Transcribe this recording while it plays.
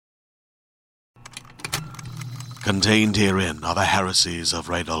Contained herein are the heresies of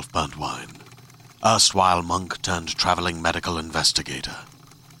Radolf Burntwine, erstwhile monk turned traveling medical investigator.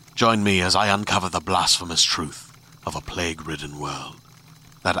 Join me as I uncover the blasphemous truth of a plague-ridden world,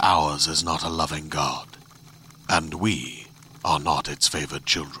 that ours is not a loving God, and we are not its favored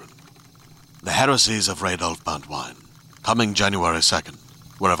children. The heresies of Radolf Burntwine, coming January 2nd,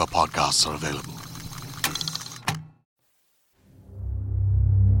 wherever podcasts are available.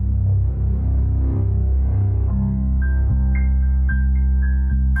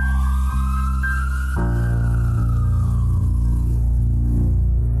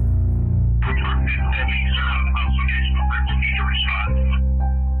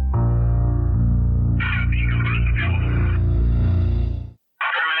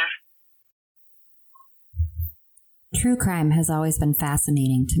 True crime has always been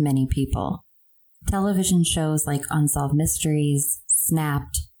fascinating to many people. Television shows like Unsolved Mysteries,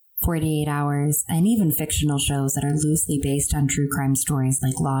 Snapped, 48 Hours, and even fictional shows that are loosely based on true crime stories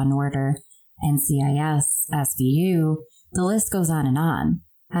like Law & Order, NCIS, SVU, the list goes on,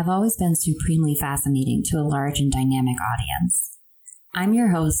 have always been supremely fascinating to a large and dynamic audience. I'm your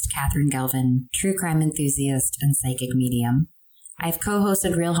host, Katherine Galvin, true crime enthusiast and psychic medium. I've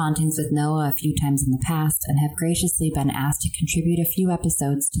co-hosted Real Hauntings with Noah a few times in the past and have graciously been asked to contribute a few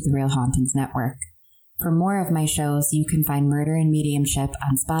episodes to the Real Hauntings Network. For more of my shows, you can find Murder and Mediumship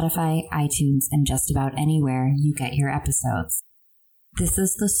on Spotify, iTunes, and just about anywhere you get your episodes. This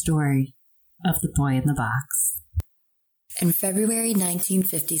is the story of the boy in the box. In February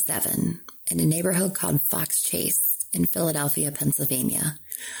 1957, in a neighborhood called Fox Chase in Philadelphia, Pennsylvania,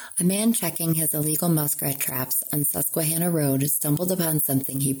 a man checking his illegal muskrat traps on Susquehanna Road stumbled upon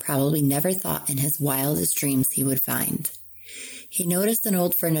something he probably never thought in his wildest dreams he would find. He noticed an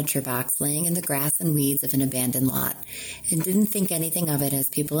old furniture box laying in the grass and weeds of an abandoned lot, and didn't think anything of it as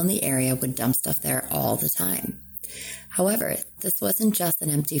people in the area would dump stuff there all the time. However, this wasn't just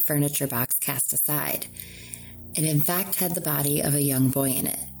an empty furniture box cast aside. It in fact had the body of a young boy in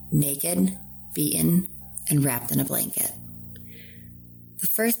it, naked, beaten, and wrapped in a blanket. The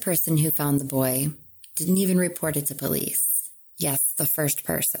first person who found the boy didn't even report it to police. Yes, the first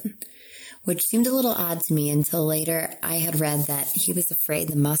person, which seemed a little odd to me until later I had read that he was afraid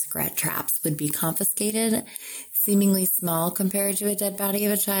the muskrat traps would be confiscated, seemingly small compared to a dead body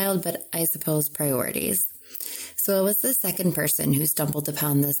of a child, but I suppose priorities. So it was the second person who stumbled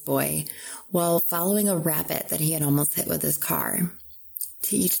upon this boy while following a rabbit that he had almost hit with his car.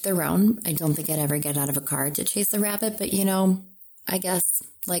 To each their own. I don't think I'd ever get out of a car to chase a rabbit, but I guess,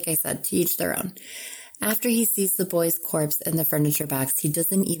 like I said, to each their own. After he sees the boy's corpse in the furniture box, he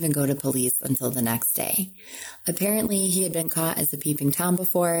doesn't even go to police until the next day. Apparently, he had been caught as a peeping Tom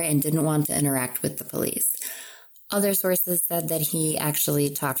before and didn't want to interact with the police. Other sources said that he actually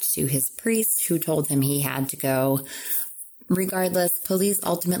talked to his priest, who told him he had to go. Regardless, police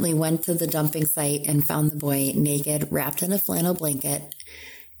ultimately went to the dumping site and found the boy naked, wrapped in a flannel blanket,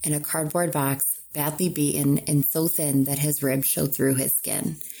 in a cardboard box, badly beaten, and so thin that his ribs showed through his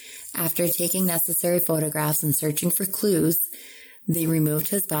skin. After taking necessary photographs and searching for clues, they removed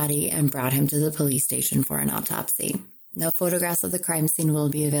his body and brought him to the police station for an autopsy. Now, photographs of the crime scene will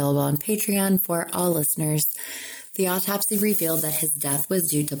be available on Patreon for all listeners. The autopsy revealed that his death was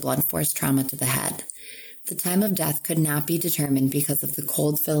due to blunt force trauma to the head. The time of death could not be determined because of the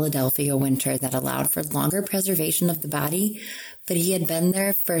cold Philadelphia winter that allowed for longer preservation of the body, but he had been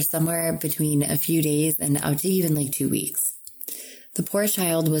there for somewhere between a few days and up to even 2 weeks. The poor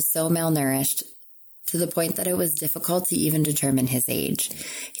child was so malnourished to the point that it was difficult to even determine his age.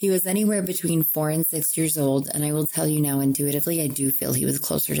 He was anywhere between 4 and 6 years old, and I will tell you now intuitively I do feel he was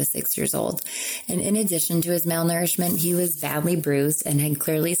closer to 6 years old. And in addition to his malnourishment, he was badly bruised and had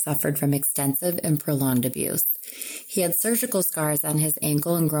clearly suffered from extensive and prolonged abuse. He had surgical scars on his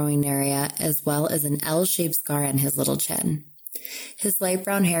ankle and groin area, as well as an L-shaped scar on his little chin. His light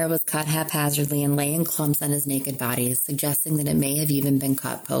brown hair was cut haphazardly and lay in clumps on his naked body, suggesting that it may have even been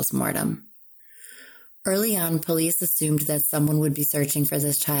cut post-mortem. Early on, police assumed that someone would be searching for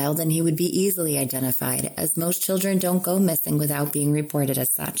this child and he would be easily identified, as most children don't go missing without being reported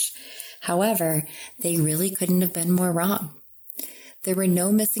as such. However, they really couldn't have been more wrong. There were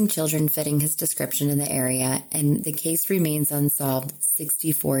no missing children fitting his description in the area, and the case remains unsolved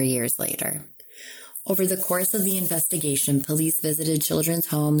 64 years later. Over the course of the investigation, police visited children's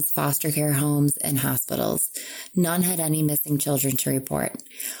homes, foster care homes, and hospitals. None had any missing children to report.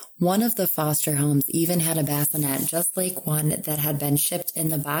 One of the foster homes even had a bassinet just like one that had been shipped in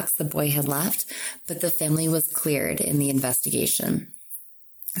the box the boy had left, but the family was cleared in the investigation.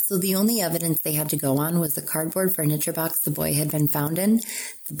 So the only evidence they had to go on was the cardboard furniture box the boy had been found in,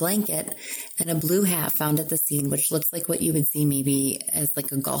 the blanket, and a blue hat found at the scene, which looks like what you would see maybe as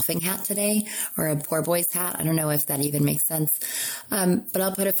like a golfing hat today or a poor boy's hat. I don't know if that even makes sense. But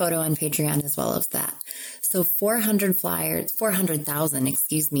I'll put a photo on Patreon as well of that. So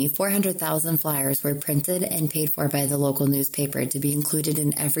 400,000 flyers were printed and paid for by the local newspaper to be included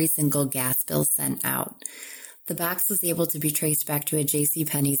in every single gas bill sent out. The box was able to be traced back to a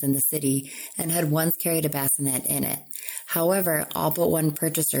JCPenney's in the city and had once carried a bassinet in it. However, all but one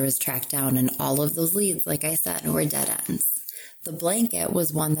purchaser was tracked down, and all of those leads, like I said, were dead ends. The blanket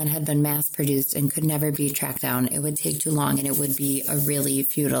was one that had been mass-produced and could never be tracked down. It would take too long, and it would be a really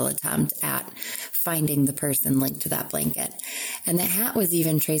futile attempt at finding the person linked to that blanket. And the hat was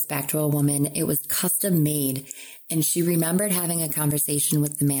even traced back to a woman. It was custom made, and she remembered having a conversation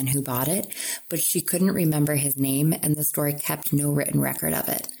with the man who bought it, but she couldn't remember his name, and the store kept no written record of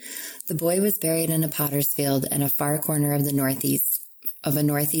it. The boy was buried in a potter's field in a far corner of a northeast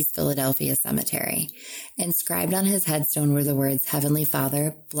Philadelphia cemetery. Inscribed on his headstone were the words, "Heavenly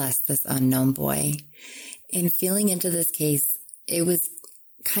Father, bless this unknown boy." In feeling into this case, it was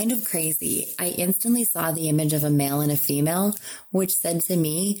kind of crazy. I instantly saw the image of a male and a female, which said to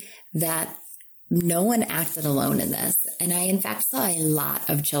me that no one acted alone in this. And I, in fact, saw a lot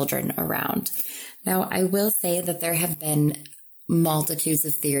of children around. Now, I will say that there have been multitudes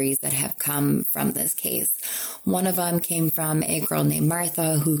of theories that have come from this case. One of them came from a girl named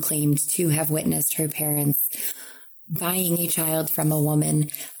Martha who claimed to have witnessed her parents buying a child from a woman.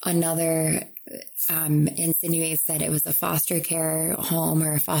 Another insinuates that it was a foster care home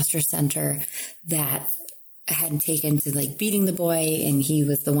or a foster center that had taken to like beating the boy, and he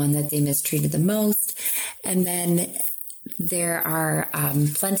was the one that they mistreated the most. And then there are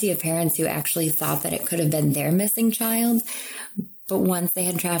plenty of parents who actually thought that it could have been their missing child. But once they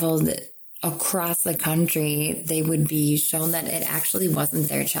had traveled across the country, they would be shown that it actually wasn't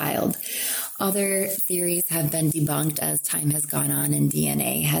their child. Other theories have been debunked as time has gone on and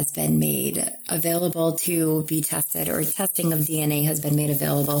DNA has been made available to be tested, or testing of DNA has been made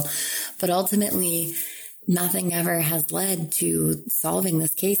available. But ultimately, nothing ever has led to solving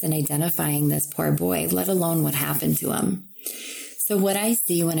this case and identifying this poor boy, let alone what happened to him. So what I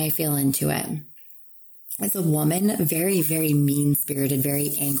see when I feel into it is a woman, very, very mean-spirited,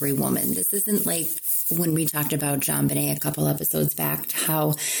 very angry woman. This isn't like when we talked about JonBenet a couple episodes back,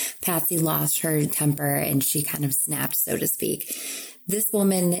 how Patsy lost her temper and she kind of snapped, so to speak. This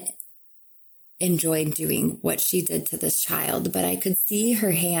woman enjoyed doing what she did to this child, but I could see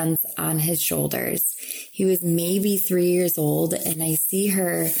her hands on his shoulders. He was maybe 3 years old, and I see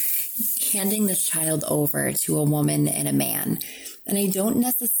her handing this child over to a woman and a man. And I don't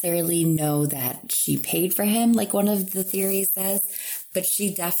necessarily know that she paid for him, like one of the theories says, but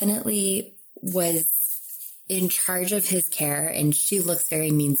she definitely was in charge of his care, and she looks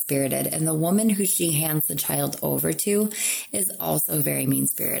very mean-spirited. And the woman who she hands the child over to is also very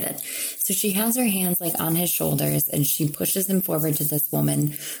mean-spirited. So she has her hands like on his shoulders, and she pushes him forward to this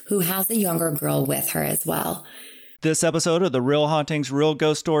woman who has a younger girl with her as well. This episode of the Real Hauntings, Real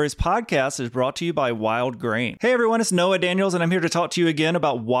Ghost Stories podcast is brought to you by Wild Grain. Hey everyone, it's Noah Daniels, and I'm here to talk to you again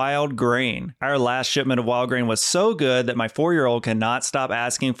about Wild Grain. Our last shipment of Wild Grain was so good that my 4-year-old cannot stop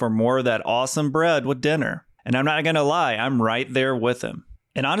asking for more of that awesome bread with dinner. And I'm not going to lie, I'm right there with him.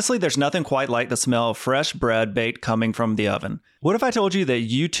 And honestly, there's nothing quite like the smell of fresh bread baked coming from the oven. What if I told you that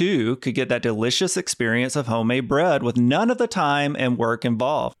you too could get that delicious experience of homemade bread with none of the time and work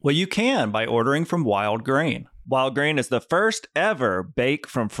involved? Well, you can by ordering from Wild Grain. Wild Grain is the first ever bake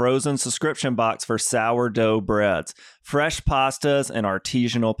from frozen subscription box for sourdough breads, fresh pastas, and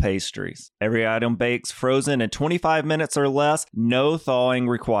artisanal pastries. Every item bakes frozen in 25 minutes or less, no thawing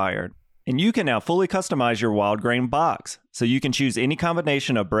required. And you can now fully customize your Wild Grain box, so you can choose any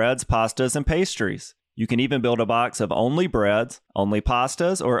combination of breads, pastas, and pastries. You can even build a box of only breads, only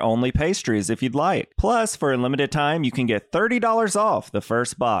pastas, or only pastries if you'd like. Plus, for a limited time, you can get $30 off the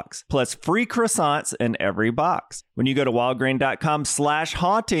first box, plus free croissants in every box when you go to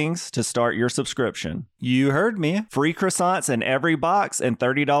wildgrain.com/hauntings to start your subscription. You heard me. Free croissants in every box and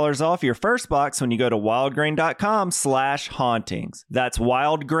 $30 off your first box when you go to wildgrain.com/hauntings. That's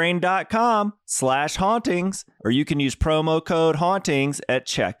wildgrain.com/hauntings, or you can use promo code hauntings at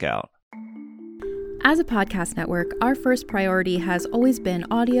checkout. As a podcast network, our first priority has always been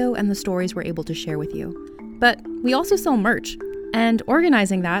audio and the stories we're able to share with you. But we also sell merch, and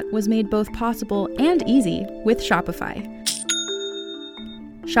organizing that was made both possible and easy with Shopify.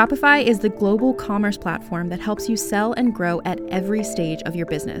 Shopify is the global commerce platform that helps you sell and grow at every stage of your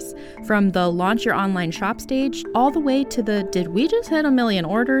business. From the launch your online shop stage, all the way to the did we just hit 1 million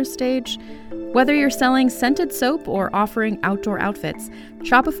orders stage? Whether you're selling scented soap or offering outdoor outfits,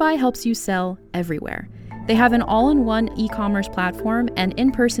 Shopify helps you sell everywhere. They have an all-in-one e-commerce platform and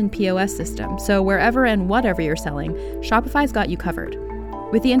in-person POS system, so wherever and whatever you're selling, Shopify's got you covered.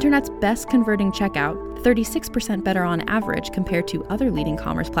 With the internet's best converting checkout, 36% better on average compared to other leading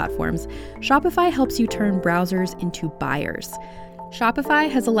commerce platforms, Shopify helps you turn browsers into buyers. Shopify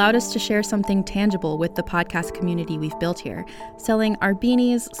has allowed us to share something tangible with the podcast community we've built here, selling our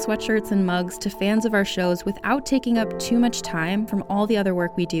beanies, sweatshirts, and mugs to fans of our shows without taking up too much time from all the other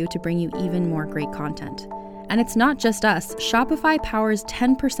work we do to bring you even more great content. And it's not just us. Shopify powers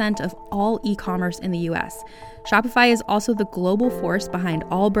 10% of all e-commerce in the US. Shopify is also the global force behind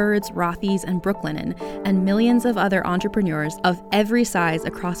Allbirds, Rothy's, and Brooklinen, and millions of other entrepreneurs of every size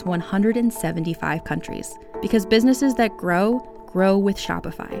across 175 countries. Because businesses that grow with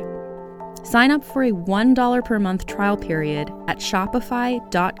Shopify. Sign up for a $1 per month trial period at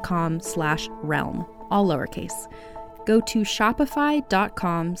shopify.com/realm, all lowercase. Go to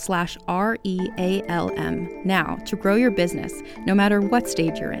shopify.com/REALM now to grow your business, no matter what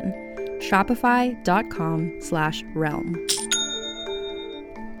stage you're in. Shopify.com/realm.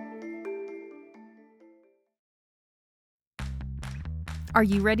 Are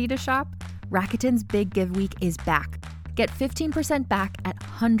you ready to shop? Rakuten's Big Give Week is back. Get 15% back at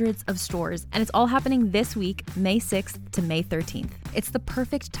hundreds of stores, and it's all happening this week, May 6th to May 13th. It's the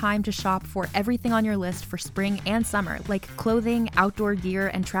perfect time to shop for everything on your list for spring and summer, like clothing, outdoor gear,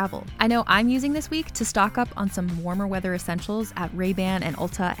 and travel. I know I'm using this week to stock up on some warmer weather essentials at Ray-Ban and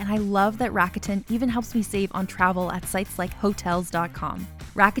Ulta, and I love that Rakuten even helps me save on travel at sites like Hotels.com.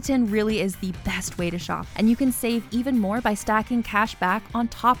 Rakuten really is the best way to shop, and you can save even more by stacking cash back on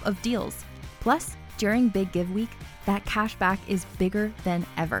top of deals. Plus, during Big Give Week, that cash back is bigger than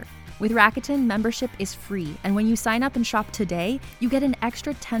ever. With Rakuten, membership is free, and when you sign up and shop today, you get an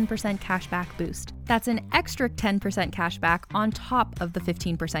extra 10% cash back boost. That's an extra 10% cash back on top of the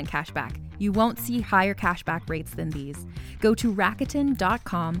 15% cash back. You won't see higher cash back rates than these. Go to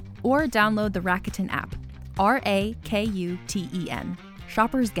Rakuten.com or download the Rakuten app. Rakuten.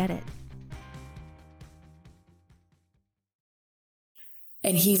 Shoppers get it.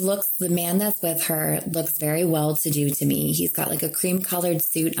 And the man that's with her looks very well-to-do to me. He's got like a cream-colored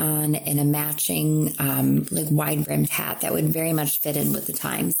suit on and a matching wide-brimmed hat that would very much fit in with the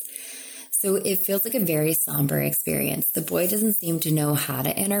times. So it feels like a very somber experience. The boy doesn't seem to know how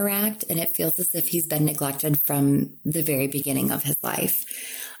to interact, and it feels as if he's been neglected from the very beginning of his life.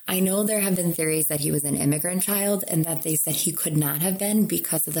 I know there have been theories that he was an immigrant child and that they said he could not have been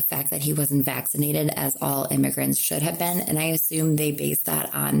because of the fact that he wasn't vaccinated as all immigrants should have been. And I assume they based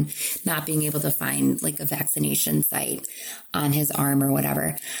that on not being able to find like a vaccination site on his arm or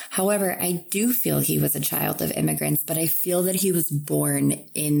whatever. However, I do feel he was a child of immigrants, but I feel that he was born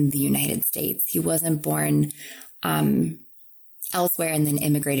in the United States. He wasn't born elsewhere and then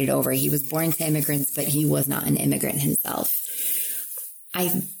immigrated over. He was born to immigrants, but he was not an immigrant himself.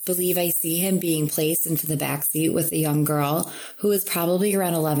 I believe I see him being placed into the backseat with a young girl who is probably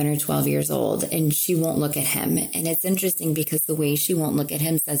around 11 or 12 years old, and she won't look at him. And it's interesting because the way she won't look at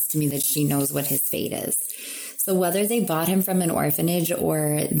him says to me that she knows what his fate is. So whether they bought him from an orphanage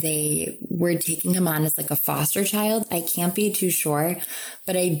or they were taking him on as like a foster child, I can't be too sure,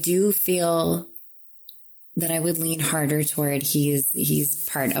 but I do feel that I would lean harder toward he's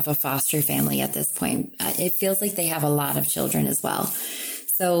part of a foster family at this point. It feels like they have a lot of children as well.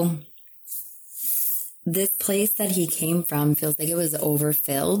 So this place that he came from feels like it was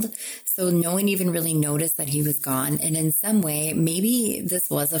overfilled. So no one even really noticed that he was gone. And in some way, maybe this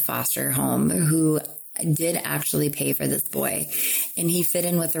was a foster home who did actually pay for this boy, and he fit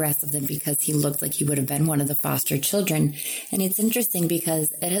in with the rest of them because he looked like he would have been one of the foster children. And it's interesting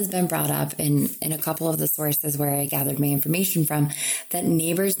because it has been brought up in a couple of the sources where I gathered my information from that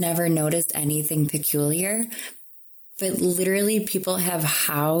neighbors never noticed anything peculiar, but literally people have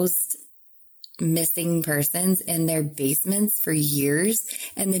housed missing persons in their basements for years,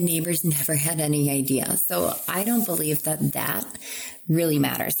 and the neighbors never had any idea. So I don't believe that really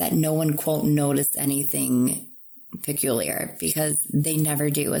matters, that no one, quote, noticed anything peculiar, because they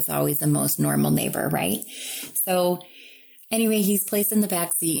never do. It's always the most normal neighbor, right? So anyway, he's placed in the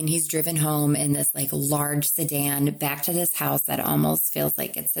back seat and he's driven home in this like large sedan back to this house that almost feels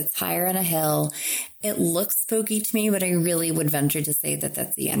like it sits higher on a hill. It looks spooky to me, but I really would venture to say that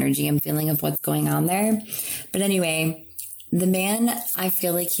that's the energy I'm feeling of what's going on there. But anyway, The man, I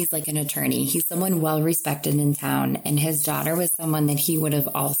feel like he's like an attorney. He's someone well respected in town, and his daughter was someone that he would have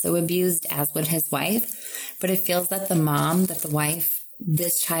also abused, as would his wife. But it feels that the wife,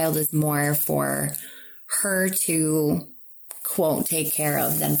 this child is more for her to, quote, take care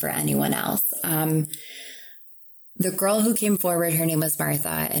of than for anyone else. The girl who came forward, her name was Martha,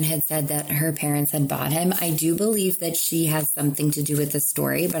 and had said that her parents had bought him. I do believe that she has something to do with the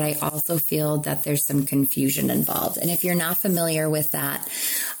story, but I also feel that there's some confusion involved. And if you're not familiar with that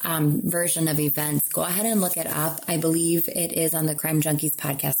version of events, go ahead and look it up. I believe it is on the Crime Junkies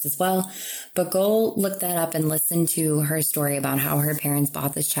podcast as well, but go look that up and listen to her story about how her parents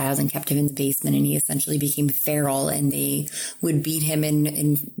bought this child and kept him in the basement, and he essentially became feral, and they would beat him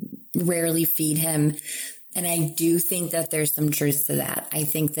and rarely feed him. And I do think that there's some truth to that. I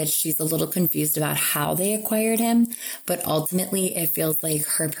think that she's a little confused about how they acquired him, but ultimately it feels like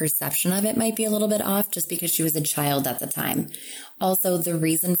her perception of it might be a little bit off just because she was a child at the time. Also, the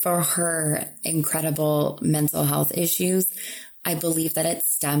reason for her incredible mental health issues, I believe that it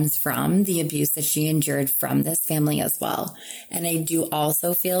stems from the abuse that she endured from this family as well. And I do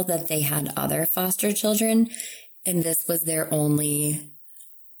also feel that they had other foster children, and this was their only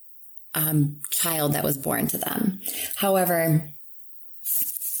child that was born to them. However,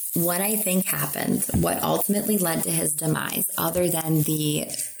 what I think happened, what ultimately led to his demise, other than the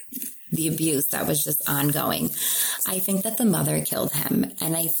abuse that was just ongoing, I think that the mother killed him.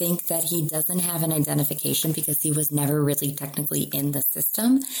 And I think that he doesn't have an identification because he was never really technically in the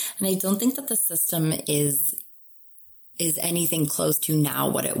system. And I don't think that the system is anything close to now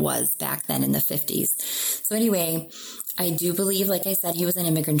what it was back then in the 50s. So anyway, I do believe, like I said, he was an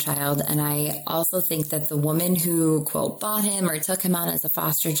immigrant child. And I also think that the woman who, quote, bought him or took him on as a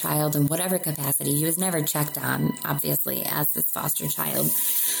foster child in whatever capacity, he was never checked on, obviously, as this foster child.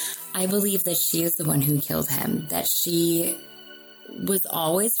 I believe that she is the one who killed him, that she was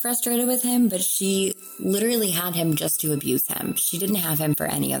always frustrated with him, but she literally had him just to abuse him. She didn't have him for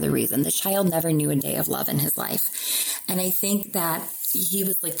any other reason. The child never knew a day of love in his life. And I think that he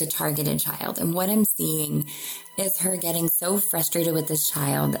was like the targeted child. And what I'm seeing is her getting so frustrated with this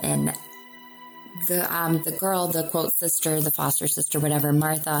child, and the girl, the quote sister, the foster sister, whatever,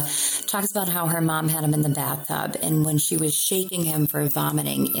 Martha, talks about how her mom had him in the bathtub, and when she was shaking him for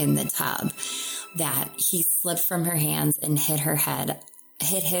vomiting in the tub, that he slipped from her hands and hit his head,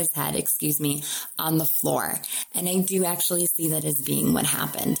 on the floor. And I do actually see that as being what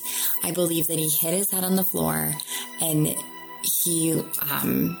happened. I believe that he hit his head on the floor, and he,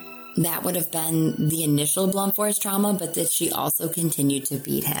 that would have been the initial blunt force trauma, but that she also continued to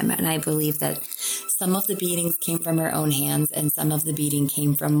beat him. And I believe that some of the beatings came from her own hands, and some of the beating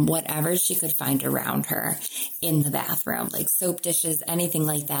came from whatever she could find around her in the bathroom, like soap dishes, anything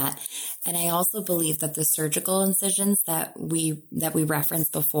like that. And I also believe that the surgical incisions that we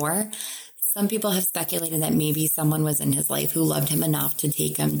referenced before, some people have speculated that maybe someone was in his life who loved him enough to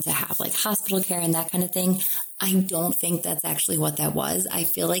take him to have like hospital care and that kind of thing. I don't think that's actually what that was. I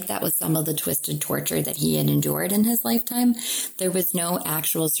feel like that was some of the twisted torture that he had endured in his lifetime. There was no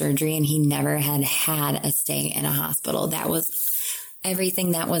actual surgery, and he never had a stay in a hospital. That was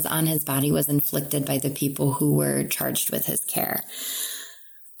everything that was on his body was inflicted by the people who were charged with his care.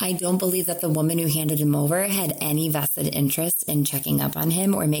 I don't believe that the woman who handed him over had any vested interest in checking up on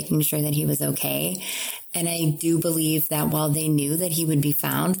him or making sure that he was okay. And I do believe that while they knew that he would be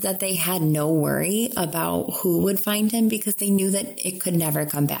found, that they had no worry about who would find him because they knew that it could never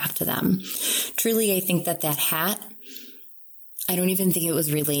come back to them. Truly, I think that hat, I don't even think it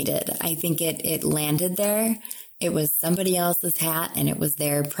was related. I think it landed there. It was somebody else's hat, and it was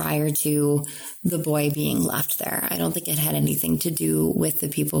there prior to the boy being left there. I don't think it had anything to do with the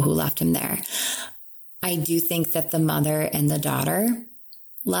people who left him there. I do think that the mother and the daughter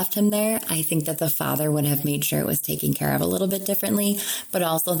left him there. I think that the father would have made sure it was taken care of a little bit differently, but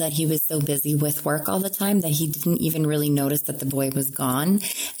also that he was so busy with work all the time that he didn't even really notice that the boy was gone.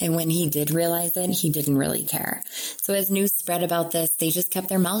 And when he did realize it, he didn't really care. So as news spread about this, they just kept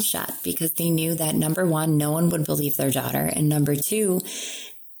their mouths shut because they knew that, number one, no one would believe their daughter. And number two,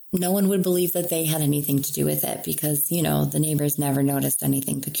 no one would believe that they had anything to do with it because, the neighbors never noticed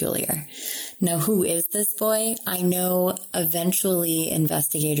anything peculiar. Now, who is this boy? I know eventually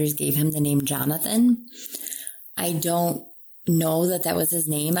investigators gave him the name Jonathan. I don't know that was his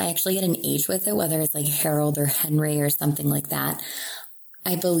name. I actually get an age with it, whether it's like Harold or Henry or something like that.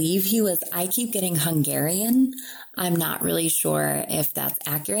 I believe I keep getting Hungarian. I'm not really sure if that's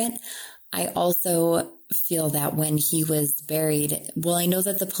accurate. I also feel that when he was buried, I know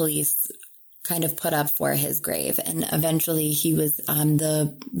that the police kind of put up for his grave. And eventually he was,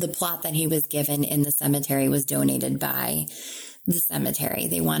 the plot that he was given in the cemetery was donated by the cemetery.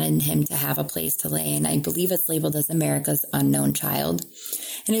 They wanted him to have a place to lay, and I believe it's labeled as America's Unknown Child.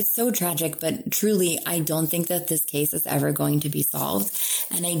 And it's so tragic, but truly, I don't think that this case is ever going to be solved.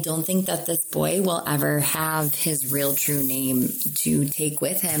 And I don't think that this boy will ever have his real true name to take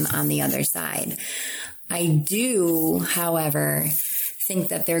with him on the other side. I do, however, think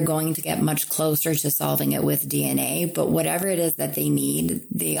that they're going to get much closer to solving it with DNA, but whatever it is that they need,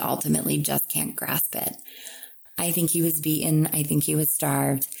 they ultimately just can't grasp it. I think he was beaten. I think he was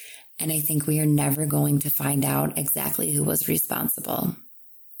starved. And I think we are never going to find out exactly who was responsible.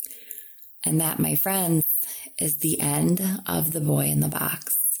 And that, my friends, is the end of The Boy in the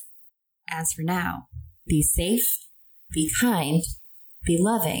Box. As for now, be safe, be kind, be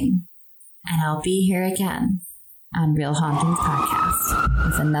loving, and I'll be here again on Real Hauntings Podcast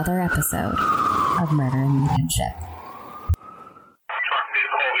with another episode of Murder and Mediumship.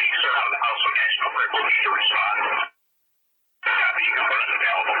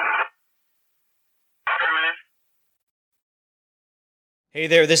 Hey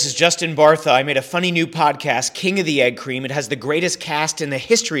there, this is Justin Bartha. I made a funny new podcast, King of the Egg Cream. It has the greatest cast in the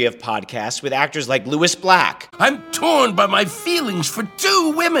history of podcasts with actors like Louis Black. I'm torn by my feelings for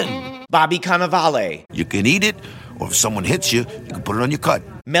two women. Bobby Cannavale. You can eat it, or if someone hits you, you can put it on your cut.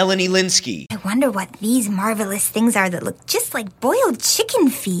 Melanie Linsky. I wonder what these marvelous things are that look just like boiled chicken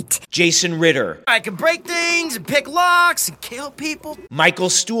feet. Jason Ritter. I can break things and pick locks and kill people. Michael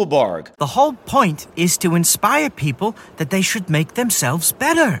Stuhlbarg. The whole point is to inspire people that they should make themselves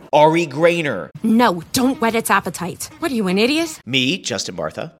better. Ari Grainer. No, don't whet its appetite. What are you, an idiot? Me, Justin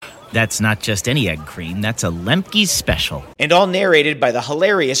Bartha. That's not just any egg cream, that's a Lemke's special. And all narrated by the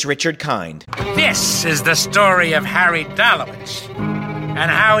hilarious Richard Kind. This is the story of Harry Dalowitz and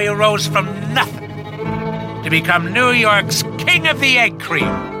how he rose from nothing to become New York's King of the Egg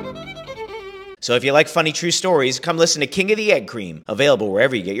Cream. So if you like funny true stories, come listen to King of the Egg Cream, available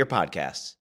wherever you get your podcasts.